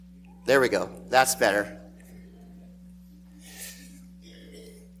There we go. That's better.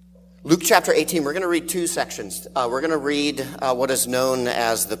 Luke chapter 18, we're going to read two sections. We're going to read what is known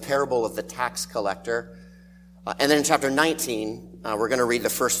as the parable of the tax collector. And then in chapter 19, we're going to read the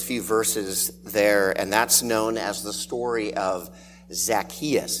first few verses there, and that's known as the story of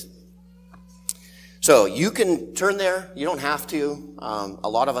Zacchaeus. So you can turn there. You don't have to. A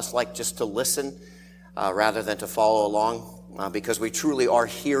lot of us like just to listen rather than to follow along because we truly are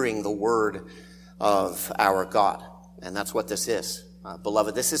hearing the word of our God. And that's what this is.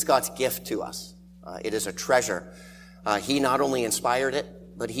 Beloved, this is God's gift to us. It is a treasure. He not only inspired it,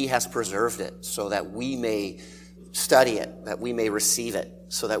 but he has preserved it so that we may study it, that we may receive it,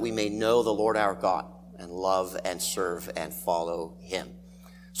 so that we may know the Lord our God and love and serve and follow him.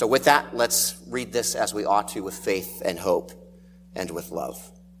 So with that, let's read this as we ought to with faith and hope and with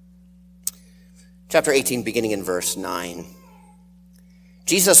love. Chapter 18, beginning in verse 9.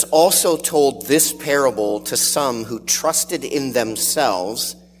 Jesus also told this parable to some who trusted in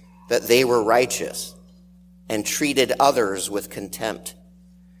themselves that they were righteous and treated others with contempt.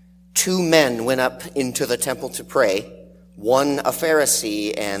 2 men went up into the temple to pray, one a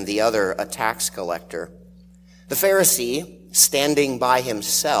Pharisee and the other a tax collector. The Pharisee, standing by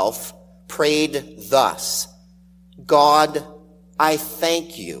himself, prayed thus, God, I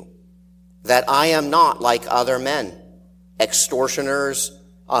thank you that I am not like other men, extortioners,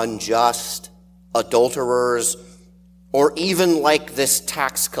 unjust, adulterers, or even like this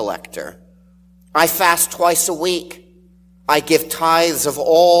tax collector. I fast twice a week. I give tithes of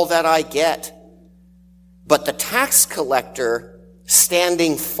all that I get. But the tax collector,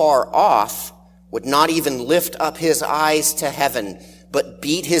 standing far off, would not even lift up his eyes to heaven, but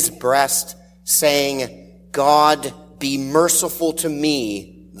beat his breast, saying, God, be merciful to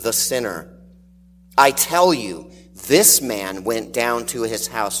me, the sinner. I tell you, this man went down to his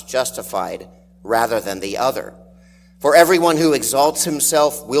house justified rather than the other. For everyone who exalts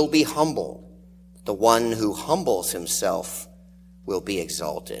himself will be humbled. The one who humbles himself will be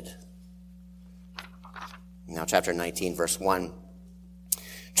exalted. Now, chapter 19, verse 1.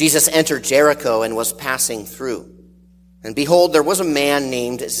 Jesus entered Jericho and was passing through. And behold, there was a man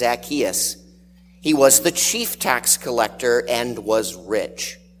named Zacchaeus. He was the chief tax collector and was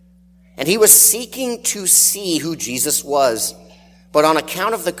rich. And he was seeking to see who Jesus was, but on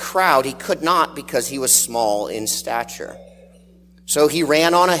account of the crowd he could not because he was small in stature. So he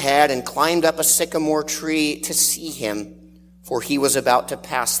ran on ahead and climbed up a sycamore tree to see him, for he was about to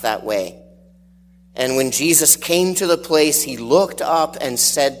pass that way. And when Jesus came to the place, he looked up and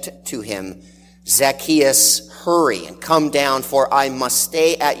said to him, Zacchaeus, hurry and come down, for I must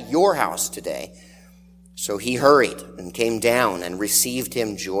stay at your house today. So he hurried and came down and received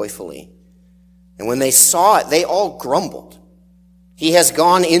him joyfully. And when they saw it, they all grumbled. He has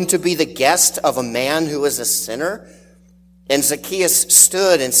gone in to be the guest of a man who is a sinner. And Zacchaeus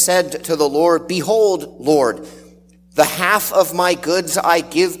stood and said to the Lord, Behold, Lord, the half of my goods I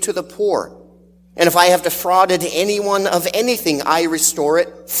give to the poor. And if I have defrauded anyone of anything, I restore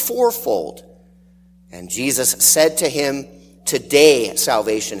it fourfold. And Jesus said to him, Today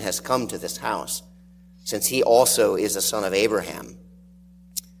salvation has come to this house, since he also is a son of Abraham.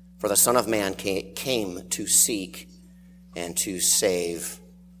 For the Son of Man came to seek and to save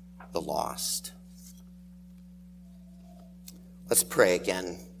the lost. Let's pray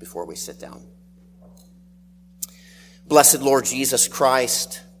again before we sit down. Blessed Lord Jesus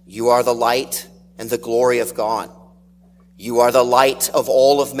Christ, you are the light and the glory of God. You are the light of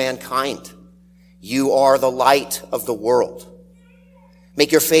all of mankind. You are the light of the world.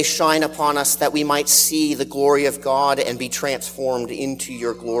 Make your face shine upon us that we might see the glory of God and be transformed into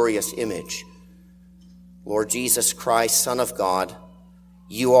your glorious image. Lord Jesus Christ, Son of God,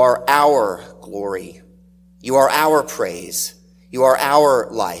 you are our glory. You are our praise. You are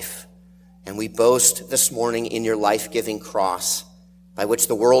our life. And we boast this morning in your life-giving cross, by which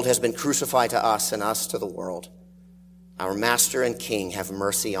the world has been crucified to us and us to the world. Our Master and King, have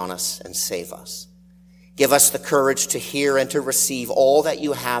mercy on us and save us. Give us the courage to hear and to receive all that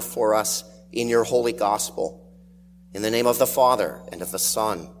you have for us in your holy gospel. In the name of the Father, and of the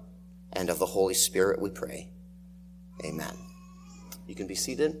Son, and of the Holy Spirit we pray. Amen. You can be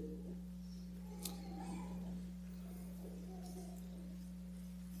seated.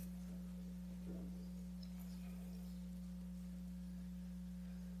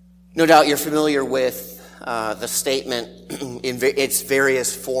 No doubt you're familiar with the statement in its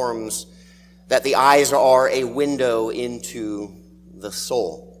various forms that the eyes are a window into the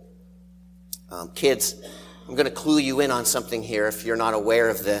soul. Kids, I'm going to clue you in on something here if you're not aware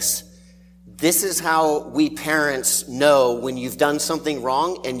of this. This is how we parents know when you've done something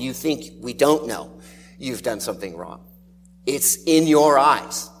wrong and you think we don't know you've done something wrong. It's in your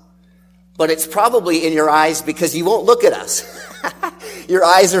eyes. But it's probably in your eyes because you won't look at us. Your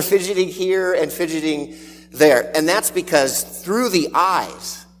eyes are fidgeting here and fidgeting there. And that's because through the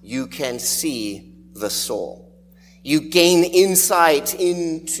eyes, you can see the soul. You gain insight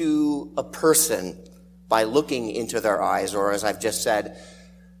into a person by looking into their eyes, or as I've just said,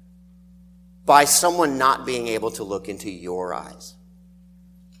 by someone not being able to look into your eyes.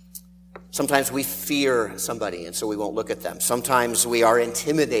 Sometimes we fear somebody, and so we won't look at them. Sometimes we are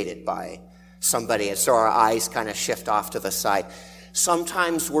intimidated by somebody, and so our eyes kind of shift off to the side.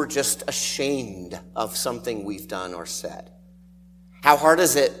 Sometimes we're just ashamed of something we've done or said. How hard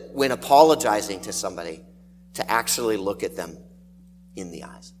is it when apologizing to somebody to actually look at them in the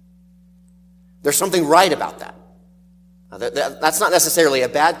eyes? There's something right about that. That's not necessarily a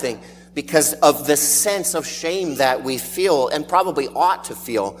bad thing because of the sense of shame that we feel and probably ought to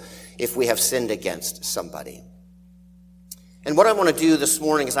feel if we have sinned against somebody. And what I want to do this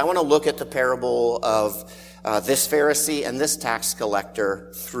morning is I want to look at the parable of this Pharisee and this tax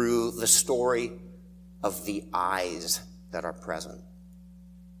collector through the story of the eyes that are present.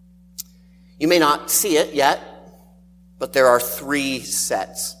 You may not see it yet, but there are 3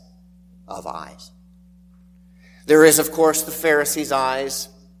 sets of eyes. There is, of course, the Pharisee's eyes.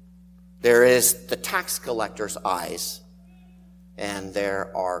 There is the tax collector's eyes. And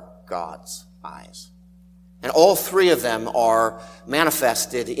there are God's eyes. And all 3 of them are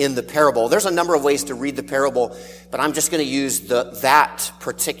manifested in the parable. There's a number of ways to read the parable, but I'm just going to use that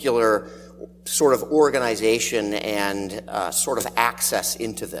particular sort of organization and sort of access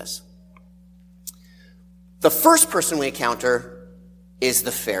into this. The first person we encounter is the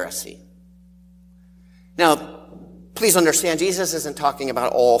Pharisee. Now, please understand, Jesus isn't talking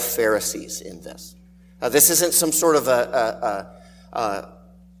about all Pharisees in this. This isn't some sort of a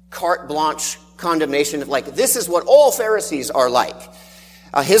carte blanche condemnation of like, this is what all Pharisees are like.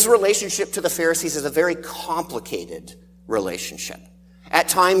 His relationship to the Pharisees is a very complicated relationship. At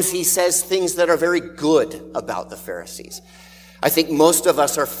times, he says things that are very good about the Pharisees. I think most of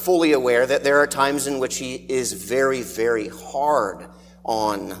us are fully aware that there are times in which he is very, very hard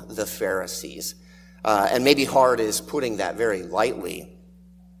on the Pharisees. And maybe hard is putting that very lightly.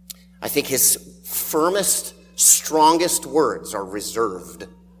 I think his firmest, strongest words are reserved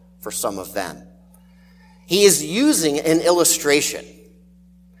for some of them. He is using an illustration.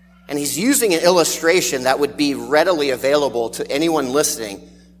 And he's using an illustration that would be readily available to anyone listening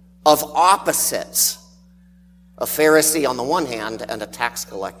of opposites. A Pharisee on the one hand and a tax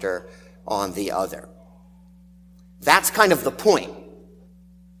collector on the other. That's kind of the point.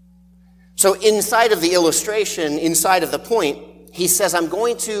 So inside of the illustration, inside of the point, he says, I'm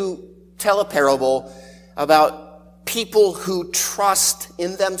going to tell a parable about people who trust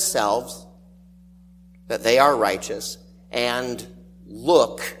in themselves that they are righteous and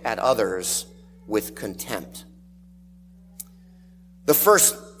look at others with contempt. The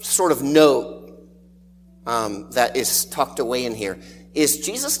first sort of note that is tucked away in here is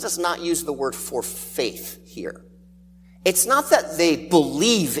Jesus does not use the word for faith here. It's not that they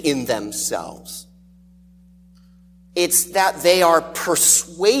believe in themselves. It's that they are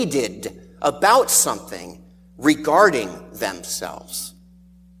persuaded about something regarding themselves.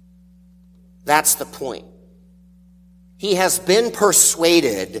 That's the point. He has been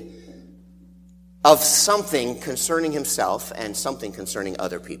persuaded of something concerning himself and something concerning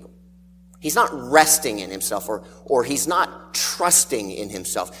other people. He's not resting in himself or he's not trusting in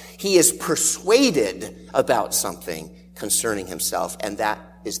himself. He is persuaded about something concerning himself, and that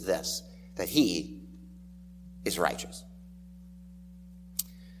is this, that he is righteous.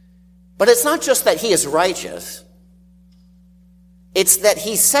 But it's not just that he is righteous. It's that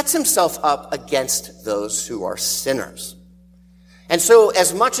he sets himself up against those who are sinners. And so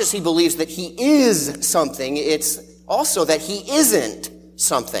as much as he believes that he is something, it's also that he isn't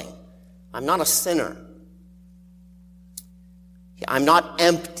something. I'm not a sinner. I'm not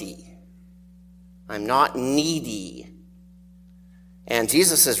empty. I'm not needy. And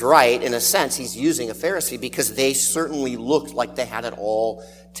Jesus is right. In a sense, he's using a Pharisee because they certainly looked like they had it all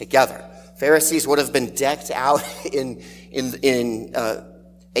together. Pharisees would have been decked out in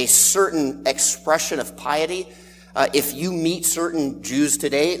a certain expression of piety. If you meet certain Jews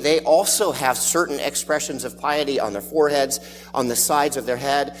today, they also have certain expressions of piety on their foreheads, on the sides of their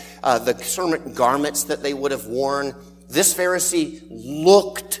head, the certain garments that they would have worn. This Pharisee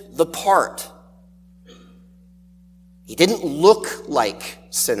looked the part. He didn't look like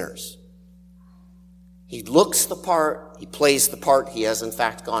sinners. He looks the part. He plays the part. He has, in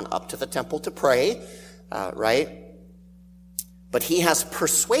fact, gone up to the temple to pray, right? But he has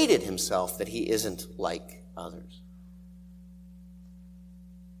persuaded himself that he isn't like others.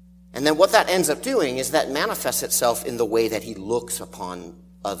 And then what that ends up doing is that manifests itself in the way that he looks upon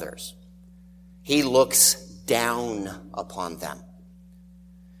others. He looks down upon them.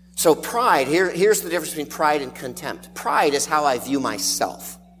 So pride, here's the difference between pride and contempt. Pride is how I view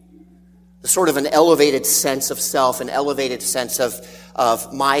myself. The sort of an elevated sense of self, an elevated sense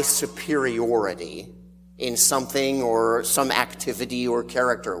of my superiority in something or some activity or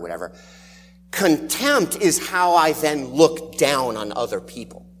character or whatever. Contempt is how I then look down on other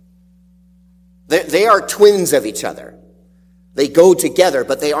people. They are twins of each other. They go together,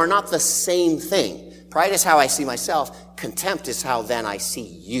 but they are not the same thing. Pride is how I see myself. Contempt is how then I see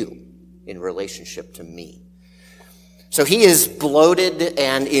you in relationship to me. So he is bloated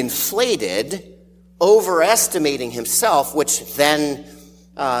and inflated, overestimating himself, which then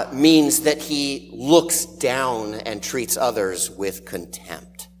means that he looks down and treats others with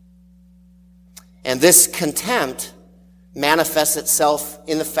contempt. And this contempt manifests itself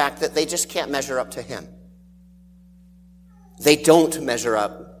in the fact that they just can't measure up to him. They don't measure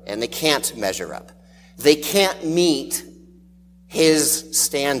up, and they can't measure up. They can't meet his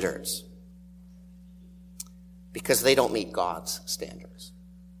standards because they don't meet God's standards.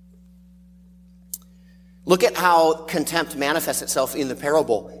 Look at how contempt manifests itself in the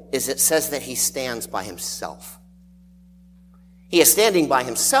parable. Is it says that he stands by himself. He is standing by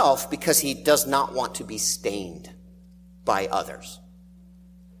himself because he does not want to be stained by others.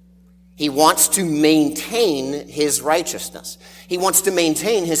 He wants to maintain his righteousness. He wants to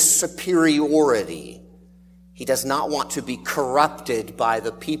maintain his superiority. He does not want to be corrupted by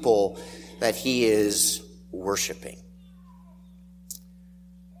the people that he is worshiping.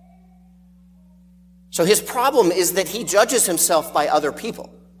 So his problem is that he judges himself by other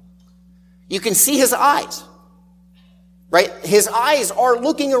people. You can see his eyes, right? His eyes are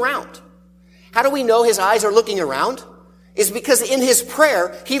looking around. How do we know his eyes are looking around? Is because in his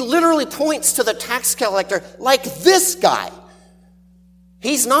prayer, he literally points to the tax collector like this guy.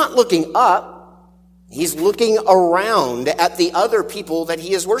 He's not looking up. He's looking around at the other people that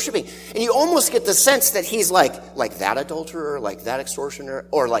he is worshiping. And you almost get the sense that he's like that adulterer, like that extortioner,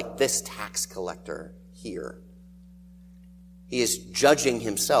 or like this tax collector here. He is judging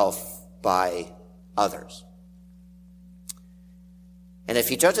himself by others. And if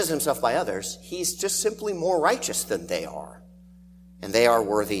he judges himself by others, he's just simply more righteous than they are. And they are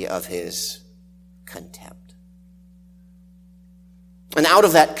worthy of his contempt. And out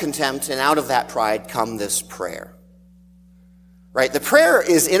of that contempt and out of that pride come this prayer. Right? The prayer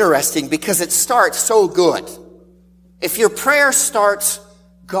is interesting because it starts so good. If your prayer starts,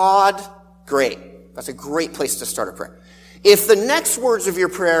 God, great. That's a great place to start a prayer. If the next words of your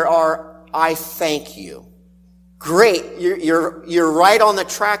prayer are, I thank you, great. You're right on the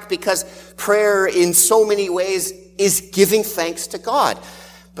track because prayer in so many ways is giving thanks to God.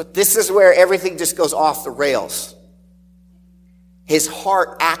 But this is where everything just goes off the rails. His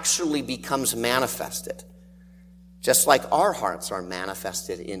heart actually becomes manifested, just like our hearts are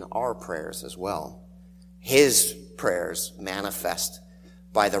manifested in our prayers as well. His prayers manifest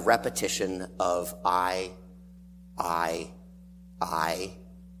by the repetition of I.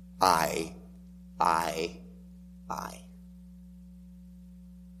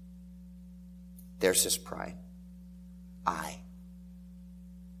 There's his pride. I.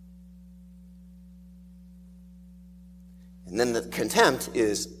 And then the contempt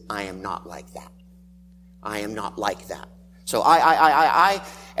is, I am not like that. I am not like that. So I,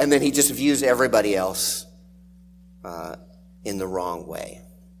 and then he just views everybody else in the wrong way.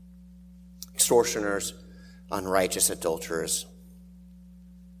 Extortioners, unrighteous adulterers.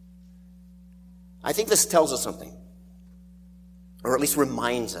 I think this tells us something, or at least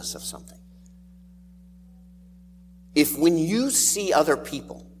reminds us of something. If when you see other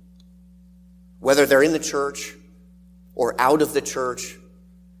people, whether they're in the church or out of the church,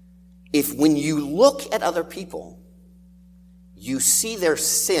 if when you look at other people, you see their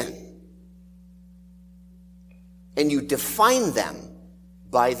sin and you define them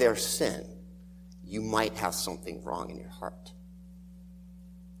by their sin, you might have something wrong in your heart.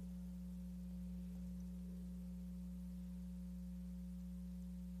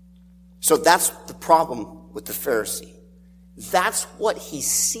 So that's the problem with the Pharisee. That's what he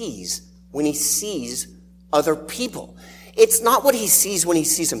sees when he sees other people. It's not what he sees when he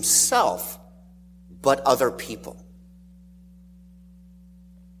sees himself, but other people.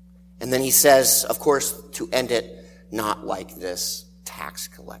 And then he says, of course, to end it, not like this tax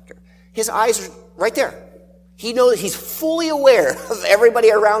collector. His eyes are right there. He knows, he's fully aware of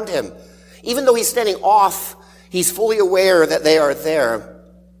everybody around him. Even though he's standing off, he's fully aware that they are there.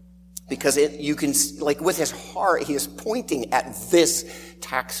 Because you can, like with his heart, he is pointing at this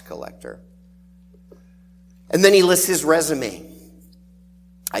tax collector. And then he lists his resume.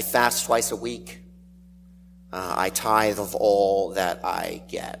 I fast twice a week. I tithe of all that I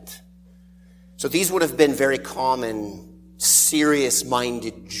get. So these would have been very common,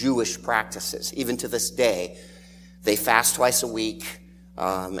 serious-minded Jewish practices. Even to this day, they fast twice a week,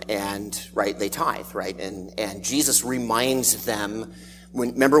 and they tithe, right? And Jesus reminds them.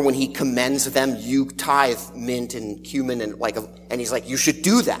 Remember when he commends them, you tithe mint and cumin and he's like, you should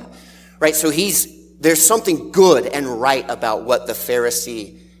do that, right? So there's something good and right about what the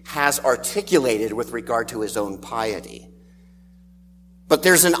Pharisee has articulated with regard to his own piety. But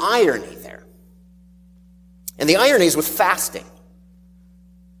there's an irony there. And the irony is with fasting.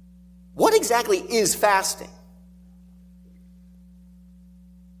 What exactly is fasting?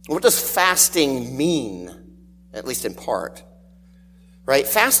 What does fasting mean, at least in part? Right?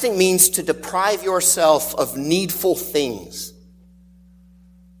 Fasting means to deprive yourself of needful things.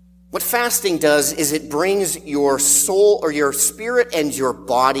 What fasting does is it brings your soul or your spirit and your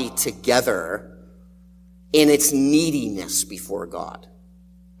body together in its neediness before God.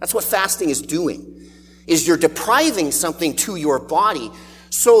 That's what fasting is doing, is you're depriving something to your body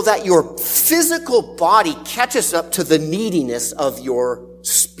so that your physical body catches up to the neediness of your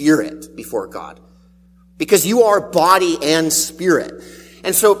spirit before God. Because you are body and spirit.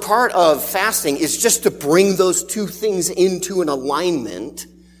 And so part of fasting is just to bring those two things into an alignment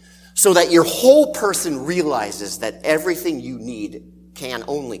so that your whole person realizes that everything you need can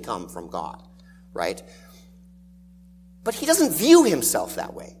only come from God, right? But he doesn't view himself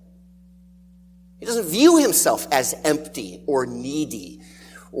that way. He doesn't view himself as empty or needy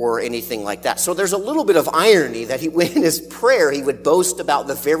or anything like that. So there's a little bit of irony that in his prayer, he would boast about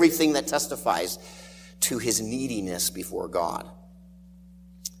the very thing that testifies to his neediness before God.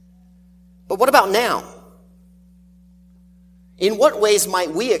 But what about now? In what ways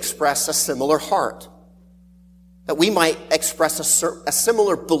might we express a similar heart? That we might express a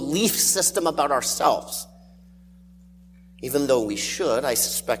similar belief system about ourselves? Even though we should, I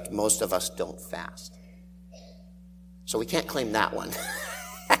suspect most of us don't fast. So we can't claim that one.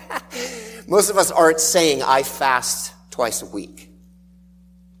 Most of us aren't saying, I fast twice a week.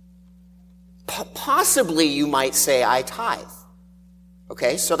 Possibly you might say, I tithe.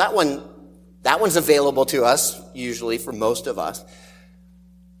 Okay, so that one's available to us, usually for most of us.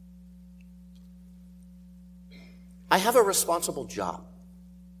 I have a responsible job.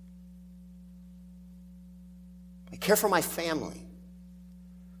 I care for my family.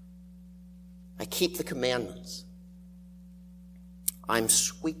 I keep the commandments. I'm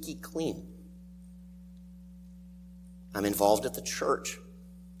squeaky clean. I'm involved at the church.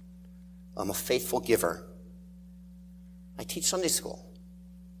 I'm a faithful giver. I teach Sunday school.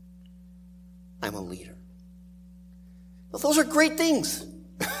 I'm a leader. Well, those are great things.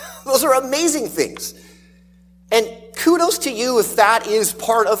 Those are amazing things. And kudos to you if that is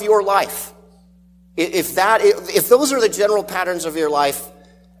part of your life. If those are the general patterns of your life,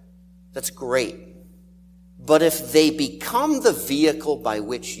 that's great. But if they become the vehicle by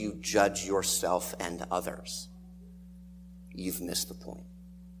which you judge yourself and others, you've missed the point.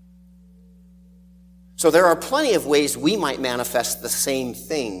 So there are plenty of ways we might manifest the same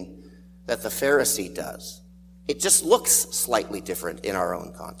thing that the Pharisee does. It just looks slightly different in our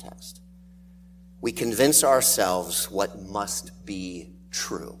own context. We convince ourselves what must be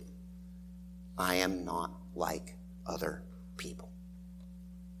true. I am not like other people.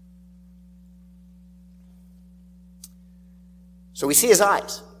 So we see his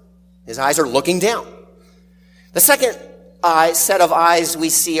eyes. His eyes are looking down. The second set of eyes we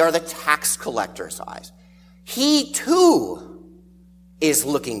see are the tax collector's eyes. He too is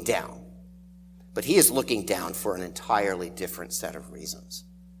looking down, but he is looking down for an entirely different set of reasons.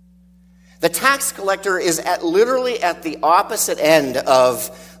 The tax collector is literally at the opposite end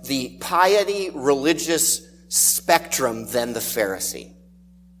of the piety religious spectrum than the Pharisee.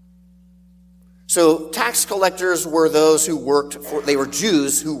 So tax collectors were those who they were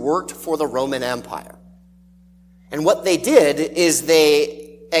Jews who worked for the Roman Empire. And what they did is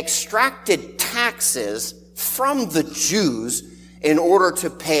they extracted taxes from the Jews in order to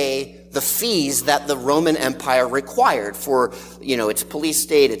pay the fees that the Roman Empire required for, its police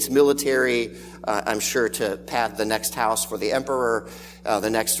state, its military, I'm sure to pad the next house for the emperor, the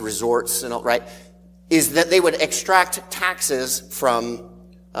next resorts and all, right? Is that they would extract taxes from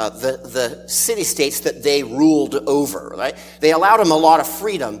the city-states that they ruled over, right? They allowed them a lot of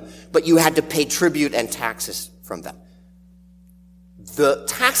freedom, but you had to pay tribute and taxes from them. The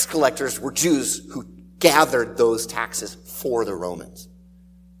tax collectors were Jews who gathered those taxes for the Romans.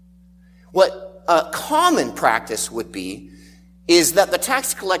 What a common practice would be is that the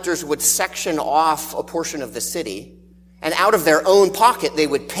tax collectors would section off a portion of the city, and out of their own pocket, they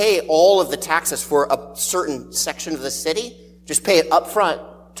would pay all of the taxes for a certain section of the city, just pay it up front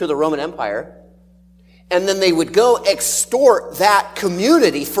to the Roman Empire, and then they would go extort that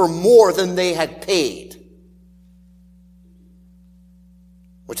community for more than they had paid,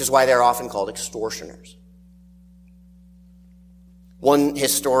 which is why they're often called extortioners. One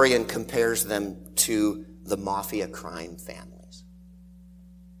historian compares them to the mafia crime families.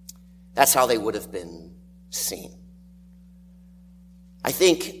 That's how they would have been seen. I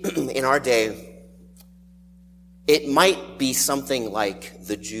think in our day, it might be something like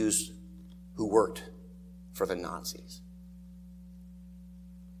the Jews who worked for the Nazis.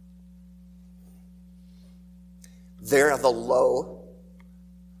 They're the low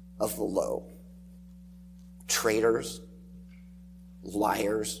of the low. Traitors,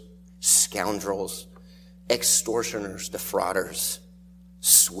 liars, scoundrels, extortioners, defrauders,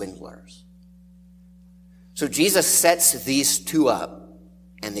 swindlers. So Jesus sets these two up,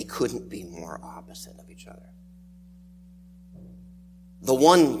 and they couldn't be more opposite of each other. The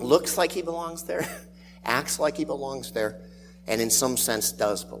one looks like he belongs there, acts like he belongs there, and in some sense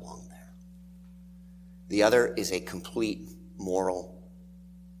does belong there. The other is a complete moral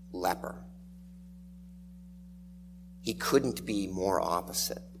leper. He couldn't be more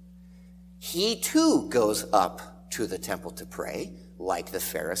opposite. He too goes up to the temple to pray, like the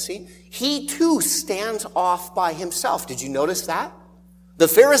Pharisee. He too stands off by himself. Did you notice that? The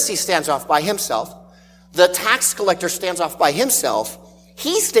Pharisee stands off by himself. The tax collector stands off by himself.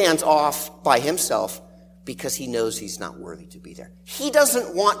 He stands off by himself because he knows he's not worthy to be there. He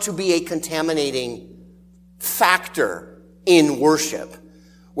doesn't want to be a contaminating factor in worship,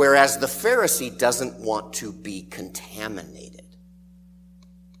 whereas the Pharisee doesn't want to be contaminated.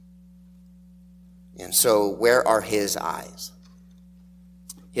 And so where are his eyes?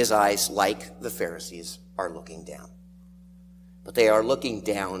 His eyes, like the Pharisees, are looking down. But they are looking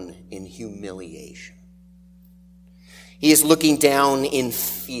down in humiliation. He is looking down in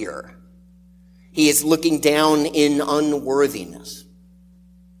fear. He is looking down in unworthiness.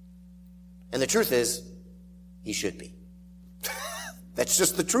 And the truth is, he should be. That's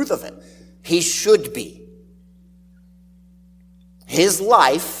just the truth of it. He should be. His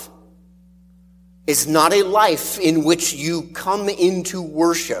life is not a life in which you come into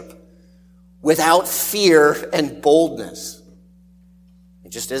worship without fear and boldness. It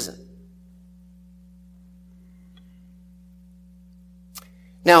just isn't.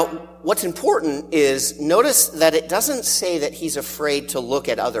 Now, what's important is notice that it doesn't say that he's afraid to look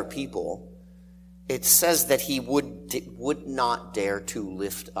at other people. It says that he would not dare to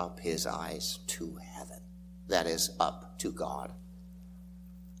lift up his eyes to heaven. That is, up to God.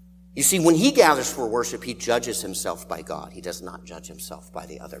 You see, when he gathers for worship, he judges himself by God. He does not judge himself by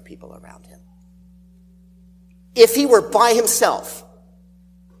the other people around him. If he were by himself,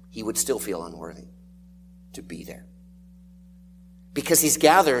 he would still feel unworthy to be there. Because he's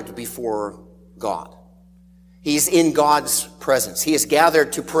gathered before God. He's in God's presence. He is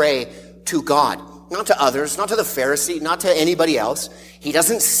gathered to pray to God. Not to others, not to the Pharisee, not to anybody else. He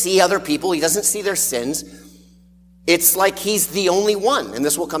doesn't see other people. He doesn't see their sins. It's like he's the only one. And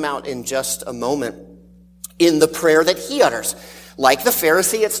this will come out in just a moment in the prayer that he utters. Like the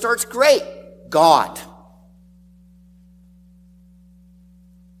Pharisee, it starts great. God.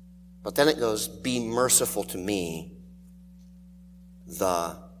 But then it goes, be merciful to me,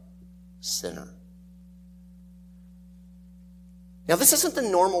 the sinner. Now, this isn't the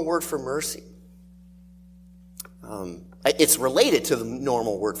normal word for mercy. It's related to the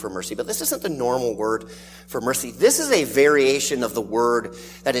normal word for mercy, but this isn't the normal word for mercy. This is a variation of the word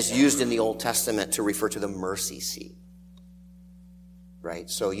that is used in the Old Testament to refer to the mercy seat. Right?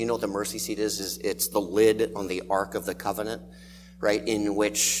 So you know what the mercy seat is it's the lid on the Ark of the Covenant, right? In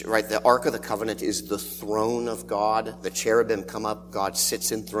which, right, the Ark of the Covenant is the throne of God. The cherubim come up. God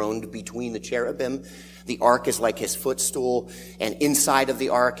sits enthroned between the cherubim. The ark is like his footstool, and inside of the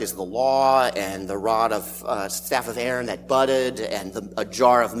ark is the law and the rod of staff of Aaron that budded, and a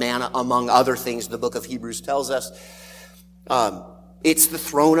jar of manna, among other things. The book of Hebrews tells us it's the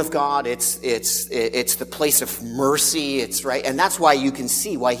throne of God. It's the place of mercy. It's right, and that's why you can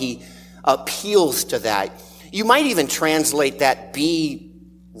see why he appeals to that. You might even translate that: "Be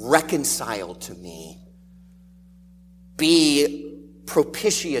reconciled to me. Be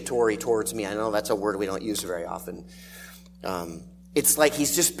propitiatory towards me. I know that's a word we don't use very often. It's like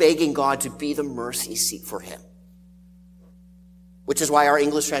he's just begging God to be the mercy seat for him. Which is why our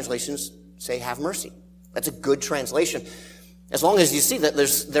English translations say, have mercy. That's a good translation. As long as you see that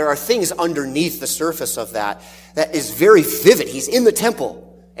there are things underneath the surface of that is very vivid. He's in the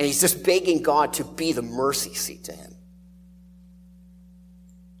temple, and he's just begging God to be the mercy seat to him.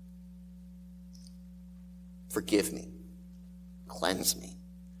 Forgive me. Cleanse me.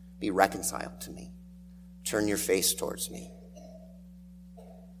 Be reconciled to me. Turn your face towards me.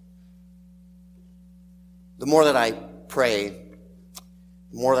 The more that I pray,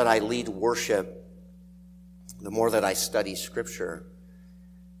 the more that I lead worship, the more that I study Scripture,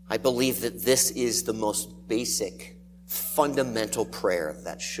 I believe that this is the most basic, fundamental prayer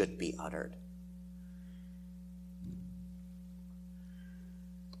that should be uttered.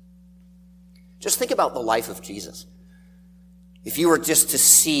 Just think about the life of Jesus. If you were just to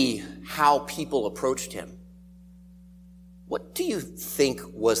see how people approached him, what do you think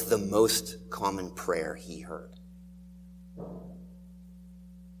was the most common prayer he heard?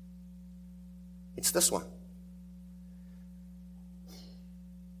 It's this one.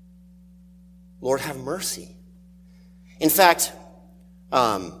 Lord, have mercy. In fact,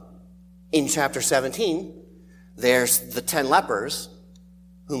 in chapter 17, there's the 10 lepers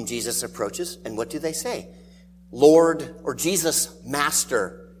whom Jesus approaches, and what do they say? Lord, or Jesus,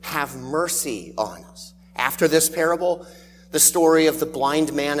 Master, have mercy on us. After this parable, the story of the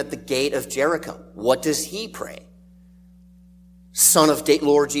blind man at the gate of Jericho, what does he pray?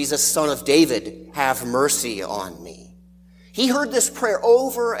 Lord Jesus, Son of David, have mercy on me. He heard this prayer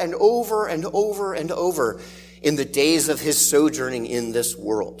over and over and over and over in the days of his sojourning in this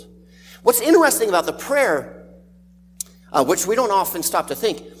world. What's interesting about the prayer, which we don't often stop to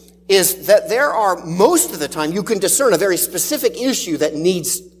think, is that there are, most of the time, you can discern a very specific issue that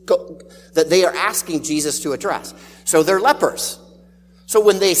that they are asking Jesus to address. So they're lepers. So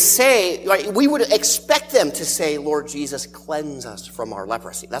when they say, like, we would expect them to say, Lord Jesus, cleanse us from our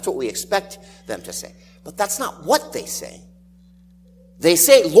leprosy. That's what we expect them to say. But that's not what they say. They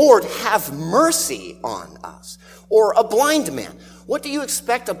say, Lord, have mercy on us. Or a blind man. What do you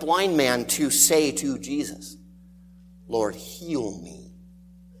expect a blind man to say to Jesus? Lord, heal me.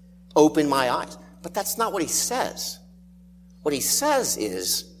 Open my eyes. But that's not what he says. What he says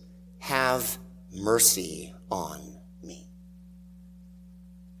is, have mercy on me.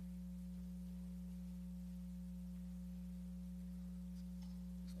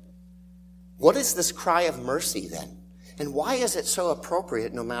 What is this cry of mercy then? And why is it so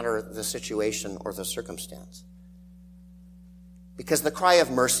appropriate no matter the situation or the circumstance? Because the cry of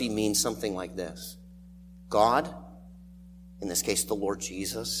mercy means something like this. God, in this case the Lord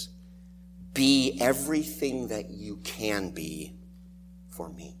Jesus, be everything that you can be for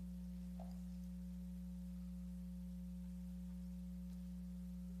me.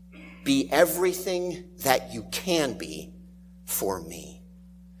 Be everything that you can be for me.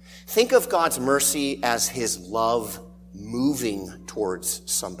 Think of God's mercy as his love moving towards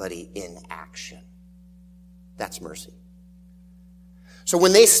somebody in action. That's mercy. So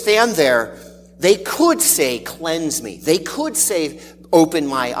when they stand there, they could say, cleanse me. They could say, open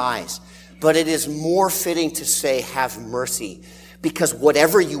my eyes. But it is more fitting to say, have mercy. Because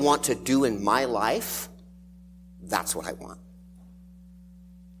whatever you want to do in my life, that's what I want.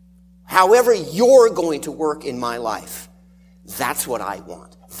 However you're going to work in my life, that's what I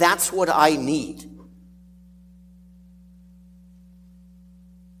want. That's what I need.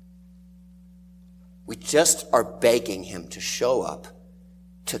 We just are begging him to show up,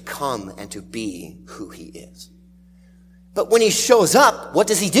 to come, and to be who he is. But when he shows up, what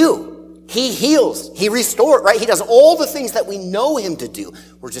does he do? He heals. He restores, right? He does all the things that we know him to do.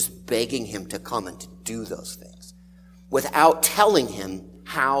 We're just begging him to come and to do those things without telling him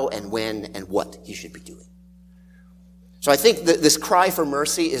how and when and what he should be doing. So I think that this cry for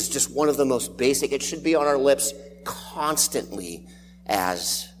mercy is just one of the most basic. It should be on our lips constantly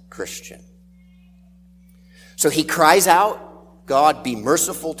as Christian. So he cries out, God, be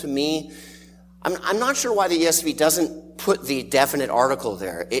merciful to me. I'm not sure why the ESV doesn't put the definite article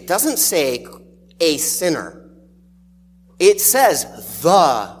there. It doesn't say a sinner. It says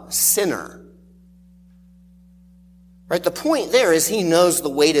the sinner. Right? The point there is he knows the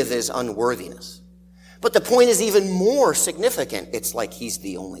weight of his unworthiness. But the point is even more significant. It's like he's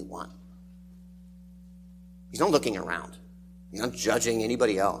the only one. He's not looking around. He's not judging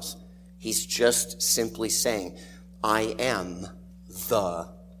anybody else. He's just simply saying, I am the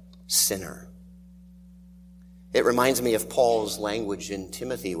sinner. It reminds me of Paul's language in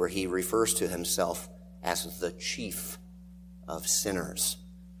Timothy where he refers to himself as the chief of sinners,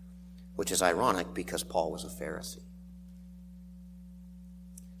 which is ironic because Paul was a Pharisee.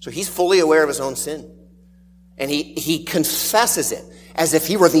 So he's fully aware of his own sin. And he confesses it as if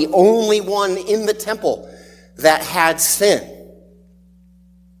he were the only one in the temple that had sin.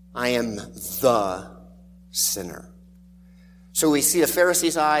 I am the sinner. So we see the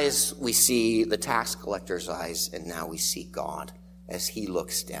Pharisee's eyes, we see the tax collector's eyes, and now we see God as he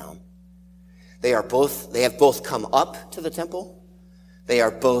looks down. They have both come up to the temple. They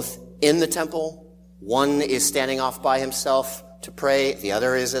are both in the temple. One is standing off by himself to pray. The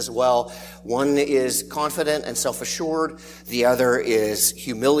other is as well. One is confident and self-assured. The other is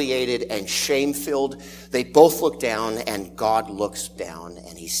humiliated and shame-filled. They both look down, and God looks down,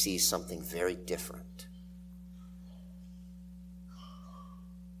 and he sees something very different.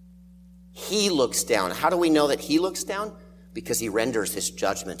 He looks down. How do we know that he looks down? Because he renders his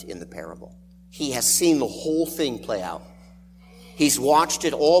judgment in the parable. He has seen the whole thing play out. He's watched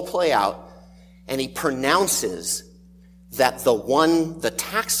it all play out, and he pronounces that the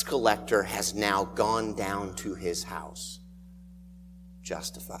tax collector has now gone down to his house,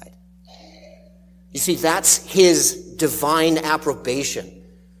 justified. You see, that's his divine approbation.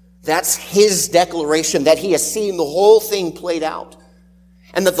 That's his declaration that he has seen the whole thing played out.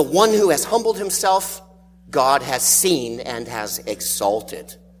 And that the one who has humbled himself, God has seen and has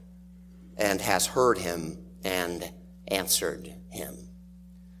exalted and has heard him and answered him.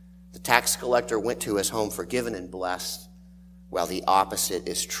 The tax collector went to his home forgiven and blessed, while the opposite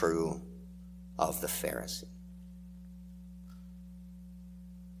is true of the Pharisee.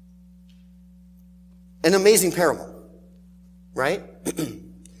 An amazing parable, right?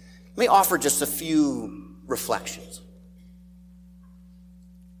 Let me offer just a few reflections.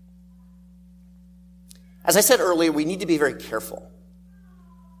 As I said earlier, we need to be very careful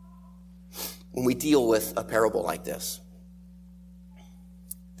when we deal with a parable like this.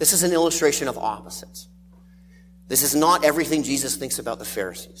 This is an illustration of opposites. This is not everything Jesus thinks about the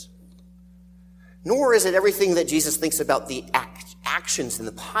Pharisees. Nor is it everything that Jesus thinks about the actions and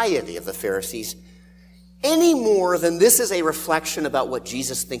the piety of the Pharisees, any more than this is a reflection about what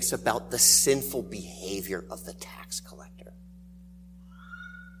Jesus thinks about the sinful behavior of the tax collector.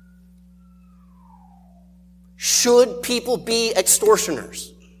 Should people be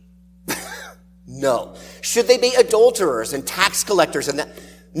extortioners? No. Should they be adulterers and tax collectors and that?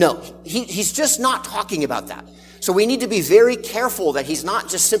 No. He's just not talking about that. So we need to be very careful that he's not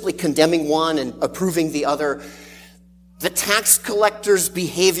just simply condemning one and approving the other. The tax collector's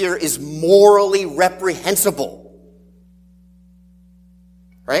behavior is morally reprehensible.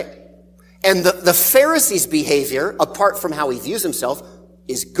 Right? And the Pharisee's behavior, apart from how he views himself,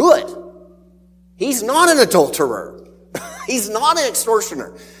 is good. He's not an adulterer. He's not an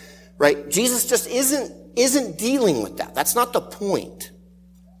extortioner. Right? Jesus just isn't dealing with that. That's not the point.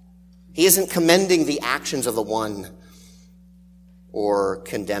 He isn't commending the actions of the one or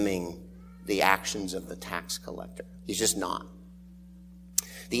condemning the actions of the tax collector. He's just not.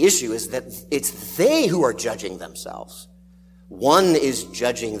 The issue is that it's they who are judging themselves. One is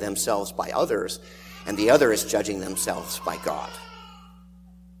judging themselves by others, and the other is judging themselves by God.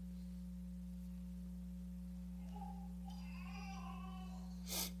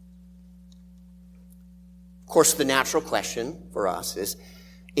 Of course, the natural question for us is,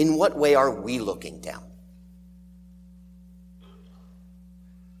 in what way are we looking down?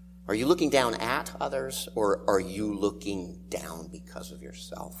 Are you looking down at others, or are you looking down because of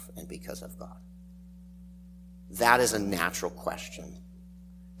yourself and because of God? That is a natural question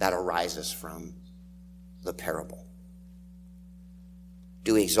that arises from the parable.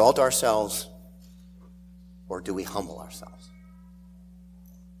 Do we exalt ourselves, or do we humble ourselves?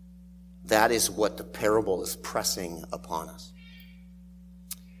 That is what the parable is pressing upon us.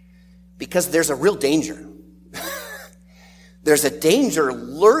 Because there's a real danger. There's a danger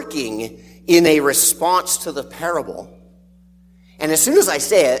lurking in a response to the parable. And as soon as I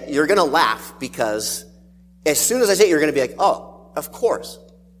say it, you're going to laugh, because as soon as I say it, you're going to be like, oh, of course.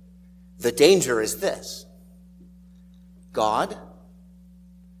 The danger is this. God,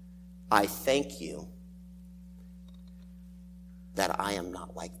 I thank you that I am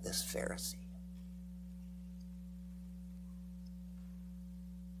not like this Pharisee.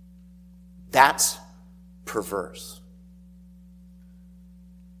 That's perverse.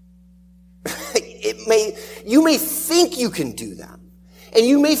 You may think you can do that. And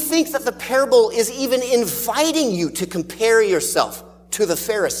you may think that the parable is even inviting you to compare yourself to the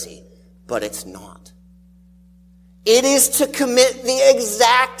Pharisee, but it's not. It is to commit the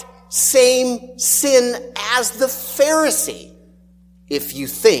exact same sin as the Pharisee, if you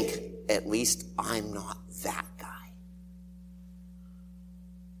think, at least I'm not that guy.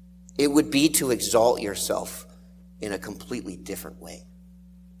 It would be to exalt yourself in a completely different way.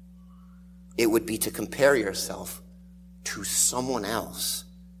 It would be to compare yourself to someone else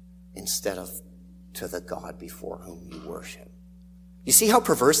instead of to the God before whom you worship. You see how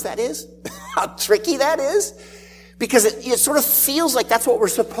perverse that is? How tricky that is? Because it sort of feels like that's what we're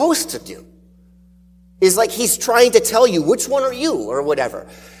supposed to do. Is like he's trying to tell you, which one are you, or whatever.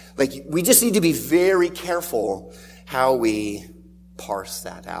 Like, we just need to be very careful how we parse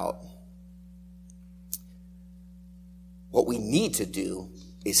that out. What we need to do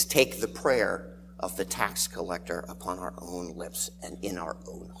is take the prayer of the tax collector upon our own lips and in our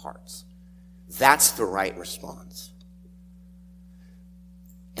own hearts. That's the right response.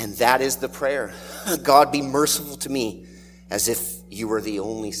 And that is the prayer. God, be merciful to me as if you were the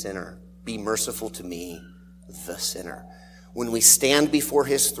only sinner. Be merciful to me, the sinner. When we stand before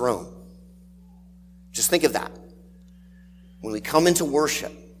his throne, just think of that. When we come into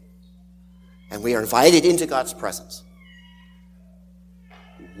worship and we are invited into God's presence,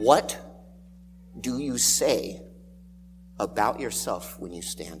 what do you say about yourself when you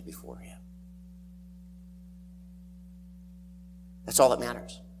stand before him? That's all that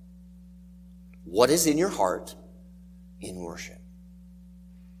matters. What is in your heart in worship?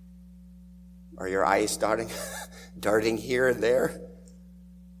 Are your eyes darting here and there?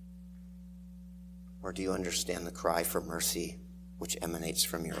 Or do you understand the cry for mercy which emanates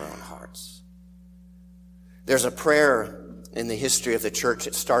from your own hearts? There's a prayer in the history of the church.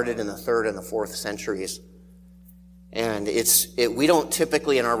 It started in the 3rd and the 4th centuries. And we don't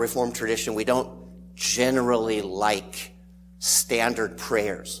typically, in our Reformed tradition, we don't generally like standard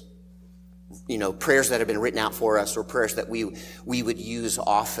prayers. You know, prayers that have been written out for us or prayers that we would use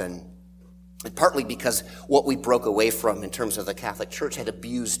often. And partly because what we broke away from in terms of the Catholic Church had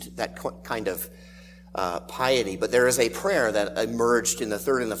abused that kind of piety. But there is a prayer that emerged in the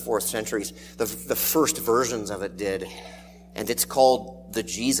 3rd and the 4th centuries. The first versions of it did. And it's called the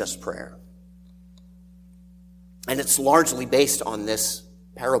Jesus Prayer. And it's largely based on this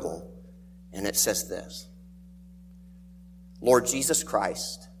parable. And it says this: Lord Jesus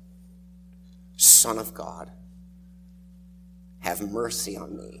Christ, Son of God, have mercy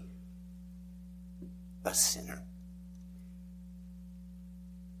on me, a sinner.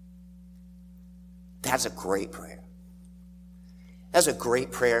 That's a great prayer. That's a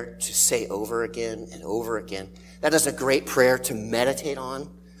great prayer to say over again and over again. That is a great prayer to meditate on,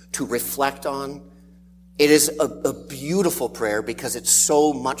 to reflect on. It is a beautiful prayer because it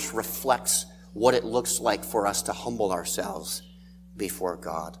so much reflects what it looks like for us to humble ourselves before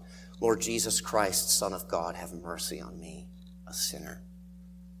God. Lord Jesus Christ, Son of God, have mercy on me, a sinner.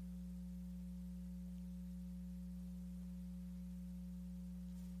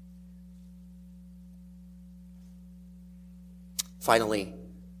 Finally,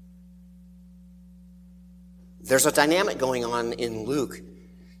 there's a dynamic going on in Luke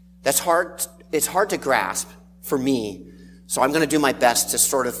that's hard. It's hard to grasp for me. So I'm going to do my best to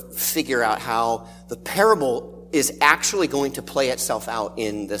sort of figure out how the parable is actually going to play itself out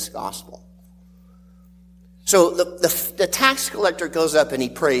in this gospel. So the tax collector goes up and he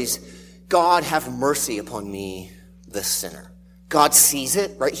prays, God, have mercy upon me, the sinner. God sees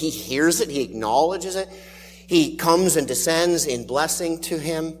it, right? He hears it. He acknowledges it. He comes and descends in blessing to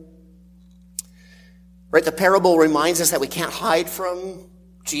him. Right? The parable reminds us that we can't hide from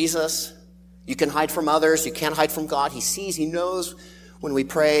Jesus. You can hide from others. You can't hide from God. He sees, he knows when we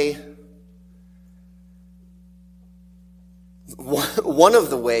pray. One of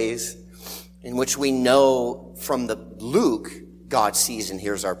the ways in which we know from the Luke God sees and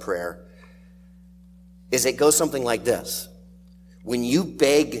hears our prayer is it goes something like this. When you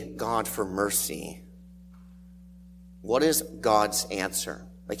beg God for mercy, what is God's answer?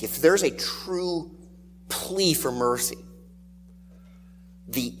 Like, if there's a true plea for mercy,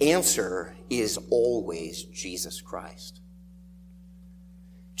 the answer is always Jesus Christ.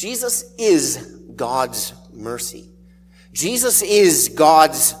 Jesus is God's mercy. Jesus is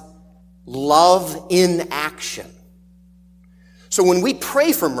God's love in action. So when we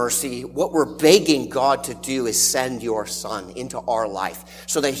pray for mercy, what we're begging God to do is send your Son into our life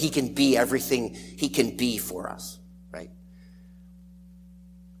so that he can be everything he can be for us.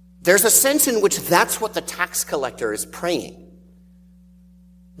 There's a sense in which that's what the tax collector is praying.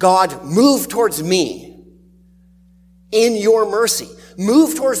 God, move towards me in your mercy.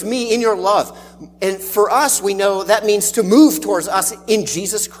 Move towards me in your love. And for us, we know that means to move towards us in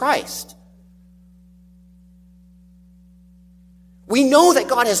Jesus Christ. We know that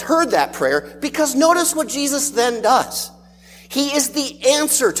God has heard that prayer because notice what Jesus then does. He is the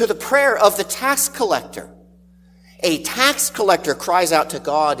answer to the prayer of the tax collector. A tax collector cries out to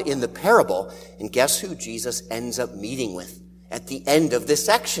God in the parable, and guess who Jesus ends up meeting with at the end of this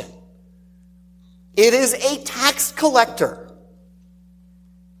section? It is a tax collector.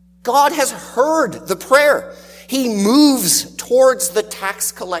 God has heard the prayer. He moves towards the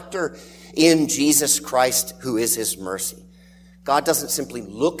tax collector in Jesus Christ, who is his mercy. God doesn't simply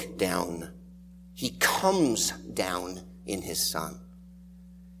look down. He comes down in his Son.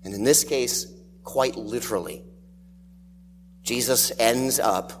 And in this case, quite literally, Jesus ends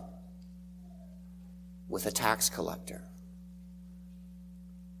up with a tax collector.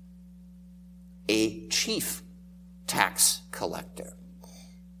 A chief tax collector.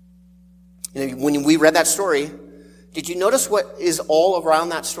 You know, when we read that story, did you notice what is all around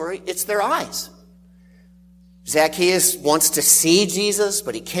that story? It's their eyes. Zacchaeus wants to see Jesus,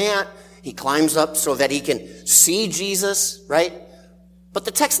 but he can't. He climbs up so that he can see Jesus, right? But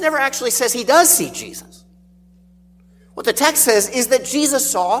the text never actually says he does see Jesus. What the text says is that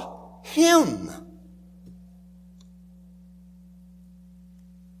Jesus saw him.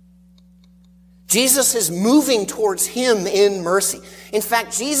 Jesus is moving towards him in mercy. In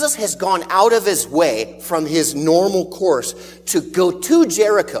fact, Jesus has gone out of his way from his normal course to go to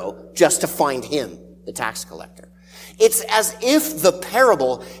Jericho just to find him, the tax collector. It's as if the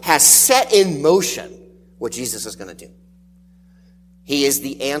parable has set in motion what Jesus is going to do. He is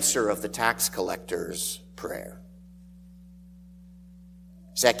the answer of the tax collector's prayer.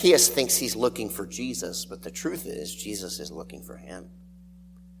 Zacchaeus thinks he's looking for Jesus, but the truth is Jesus is looking for him,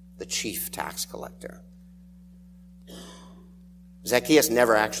 the chief tax collector. Zacchaeus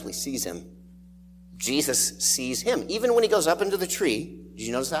never actually sees him. Jesus sees him. Even when he goes up into the tree, did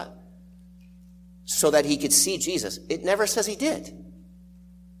you notice that? So that he could see Jesus. It never says he did.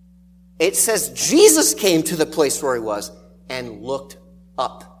 It says Jesus came to the place where he was and looked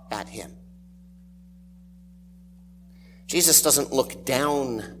up at him. Jesus doesn't look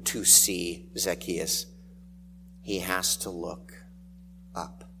down to see Zacchaeus. He has to look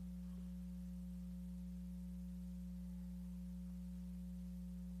up.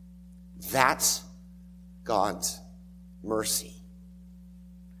 That's God's mercy.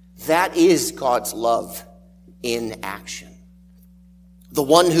 That is God's love in action. The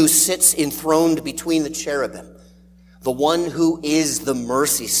one who sits enthroned between the cherubim. The one who is the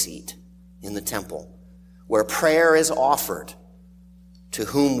mercy seat in the temple, where prayer is offered, to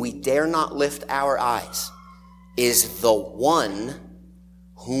whom we dare not lift our eyes, is the one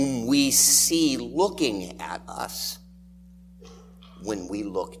whom we see looking at us when we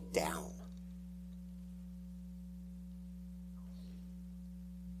look down.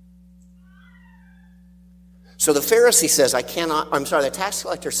 So the Pharisee says, the tax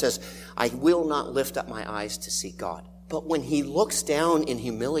collector says, I will not lift up my eyes to see God. But when he looks down in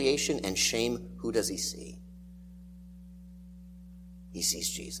humiliation and shame, who does he see? He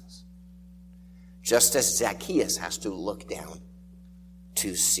sees Jesus. Just as Zacchaeus has to look down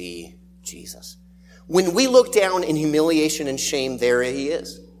to see Jesus. When we look down in humiliation and shame, there he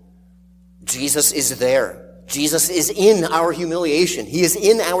is. Jesus is there. Jesus is in our humiliation. He is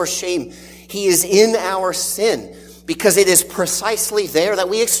in our shame. He is in our sin, because it is precisely there that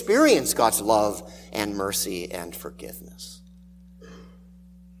we experience God's love and mercy and forgiveness.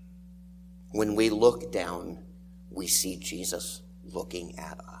 When we look down, we see Jesus looking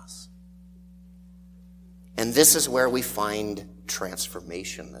at us. And this is where we find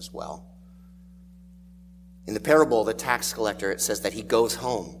transformation as well. In the parable of the tax collector, it says that he goes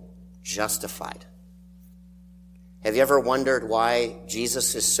home justified. Have you ever wondered why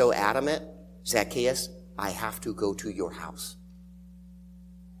Jesus is so adamant? Zacchaeus, I have to go to your house.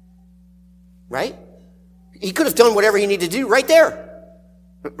 Right? He could have done whatever he needed to do right there.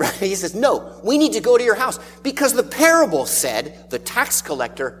 He says, no, we need to go to your house. Because the parable said the tax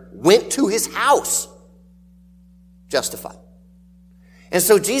collector went to his house. Justified. And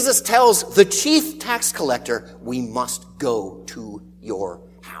so Jesus tells the chief tax collector, we must go to your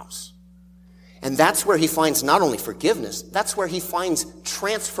house. And that's where he finds not only forgiveness, that's where he finds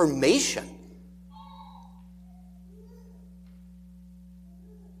transformation.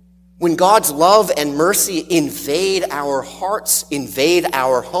 When God's love and mercy invade our hearts, invade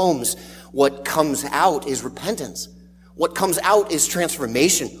our homes, what comes out is repentance. What comes out is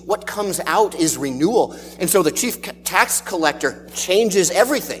transformation. What comes out is renewal. And so the chief tax collector changes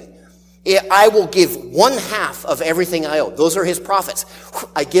everything. I will give 1/2 of everything I owe. Those are his profits.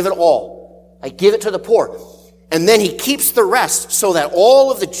 I give it all. I give it to the poor. And then he keeps the rest so that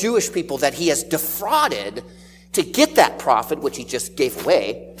all of the Jewish people that he has defrauded to get that profit, which he just gave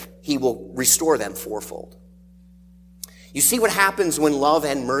away, he will restore them fourfold. You see what happens when love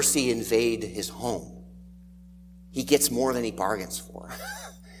and mercy invade his home. he gets more than he bargains for.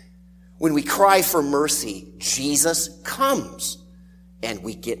 When we cry for mercy, Jesus comes, and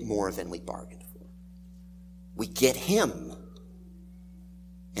we get more than we bargained for. We get him,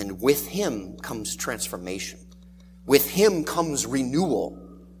 and with him comes transformation. With him comes renewal.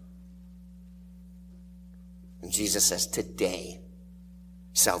 And Jesus says, today,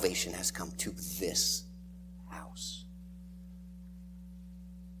 salvation has come to this house.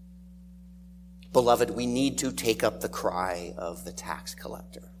 Beloved, we need to take up the cry of the tax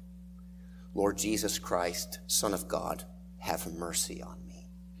collector. Lord Jesus Christ, Son of God, have mercy on me,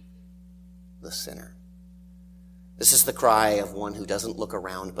 the sinner. This is the cry of one who doesn't look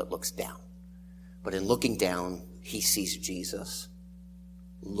around but looks down. But in looking down, he sees Jesus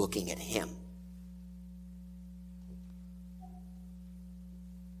looking at him.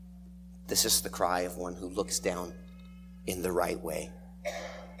 This is the cry of one who looks down in the right way.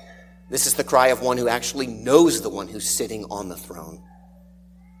 This is the cry of one who actually knows the one who's sitting on the throne.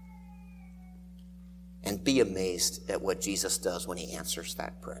 And be amazed at what Jesus does when he answers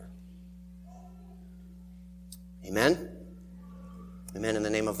that prayer. Amen? Amen. In the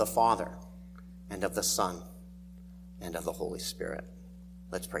name of the Father, and of the Son, and of the Holy Spirit.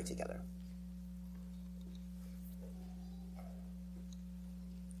 Let's pray together.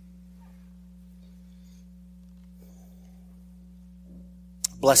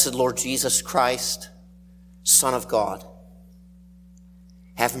 Blessed Lord Jesus Christ, Son of God,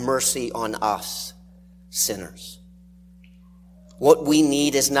 have mercy on us, sinners. What we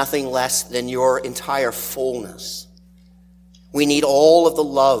need is nothing less than your entire fullness. We need all of the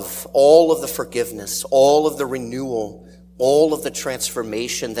love, all of the forgiveness, all of the renewal, all of the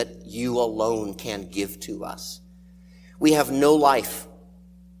transformation that you alone can give to us. We have no life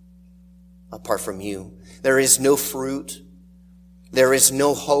apart from you. There is no fruit. There is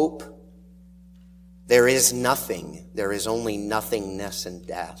no hope. There is nothing. There is only nothingness and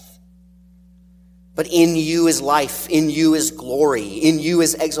death. But in you is life, in you is glory, in you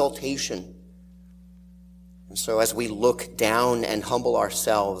is exaltation. And so as we look down and humble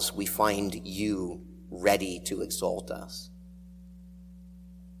ourselves, we find you ready to exalt us.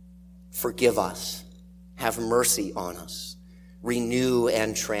 Forgive us, have mercy on us, renew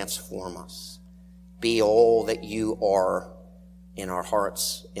and transform us. Be all that you are in our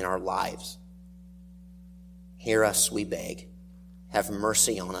hearts, in our lives. Hear us, we beg. Have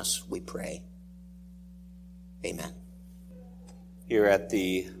mercy on us, we pray. Amen. Here at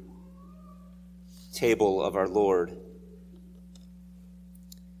the table of our Lord,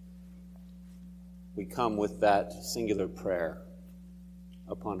 we come with that singular prayer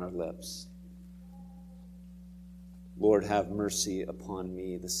upon our lips. Lord, have mercy upon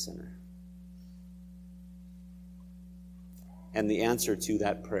me, the sinner. And the answer to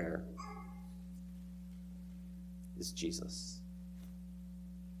that prayer is Jesus.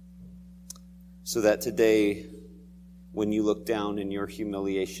 So that today, when you look down in your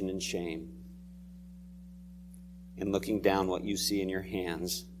humiliation and shame, and looking down, what you see in your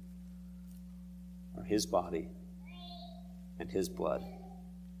hands are his body and his blood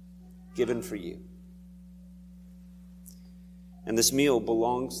given for you. And this meal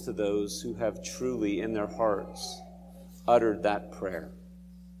belongs to those who have truly in their hearts uttered that prayer,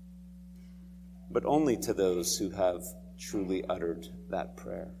 but only to those who have truly uttered that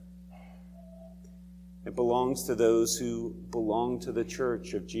prayer. It belongs to those who belong to the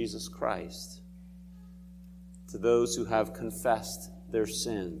church of Jesus Christ, to those who have confessed their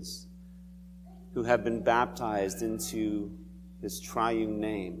sins, who have been baptized into his triune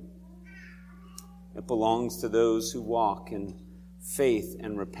name. It belongs to those who walk in faith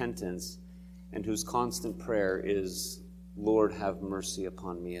and repentance and whose constant prayer is, Lord, have mercy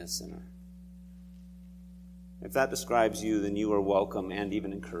upon me, a sinner. If that describes you, then you are welcome and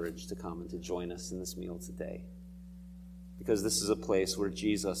even encouraged to come and to join us in this meal today. Because this is a place where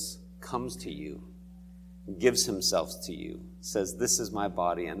Jesus comes to you, gives himself to you, says, this is my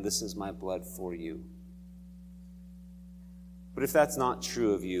body and this is my blood for you. But if that's not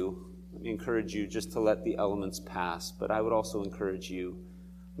true of you, let me encourage you just to let the elements pass. But I would also encourage you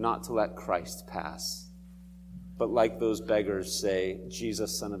not to let Christ pass, but like those beggars say,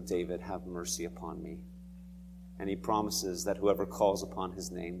 Jesus, Son of David, have mercy upon me. And he promises that whoever calls upon his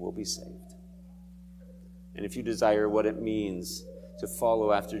name will be saved. And if you desire what it means to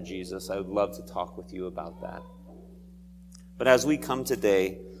follow after Jesus, I would love to talk with you about that. But as we come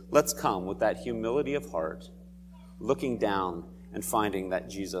today, let's come with that humility of heart, looking down and finding that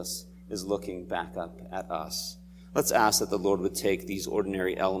Jesus is looking back up at us. Let's ask that the Lord would take these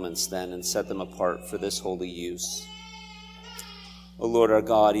ordinary elements then and set them apart for this holy use. O Lord our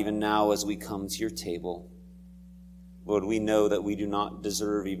God, even now as we come to your table, Lord, we know that we do not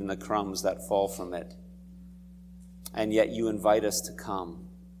deserve even the crumbs that fall from it. And yet you invite us to come.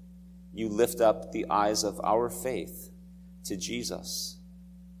 You lift up the eyes of our faith to Jesus,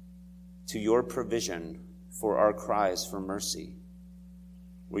 to your provision for our cries for mercy,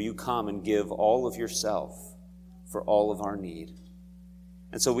 where you come and give all of yourself for all of our need.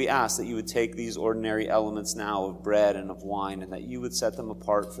 And so we ask that you would take these ordinary elements now of bread and of wine, and that you would set them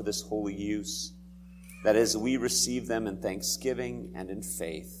apart for this holy use, that as we receive them in thanksgiving and in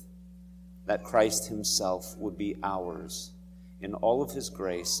faith, that Christ himself would be ours in all of his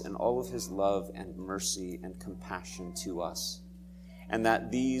grace and all of his love and mercy and compassion to us. And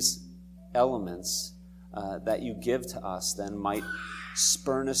that these elements that you give to us then might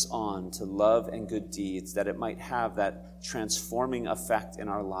spur us on to love and good deeds, that it might have that transforming effect in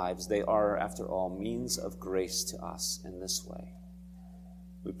our lives. They are, after all, means of grace to us in this way.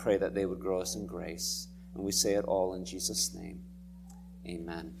 We pray that they would grow us in grace, and we say it all in Jesus' name.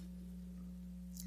 Amen.